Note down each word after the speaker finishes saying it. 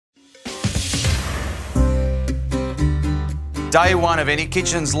Day one of any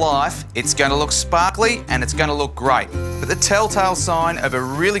kitchen's life, it's going to look sparkly and it's going to look great. But the telltale sign of a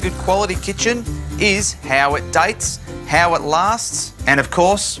really good quality kitchen is how it dates, how it lasts, and of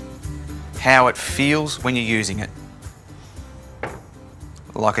course, how it feels when you're using it.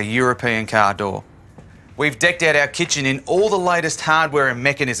 Like a European car door. We've decked out our kitchen in all the latest hardware and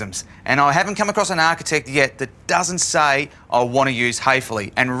mechanisms, and I haven't come across an architect yet that doesn't say, I want to use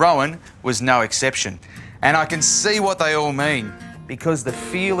Häfele, and Rowan was no exception. And I can see what they all mean, because the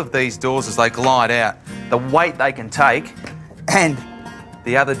feel of these doors as they glide out, the weight they can take, and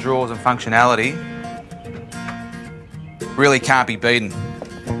the other drawers and functionality really can't be beaten.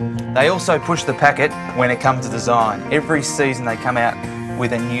 They also push the packet when it comes to design. Every season they come out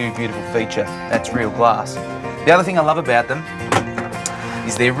with a new beautiful feature. That's real glass. The other thing I love about them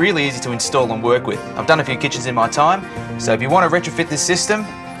is they're really easy to install and work with. I've done a few kitchens in my time, so if you want to retrofit this system,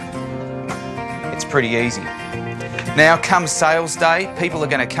 it's pretty easy. Now, come sales day, people are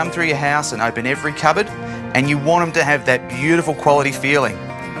going to come through your house and open every cupboard, and you want them to have that beautiful quality feeling.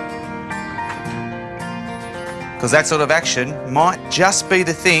 Because that sort of action might just be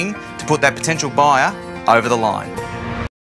the thing to put that potential buyer over the line.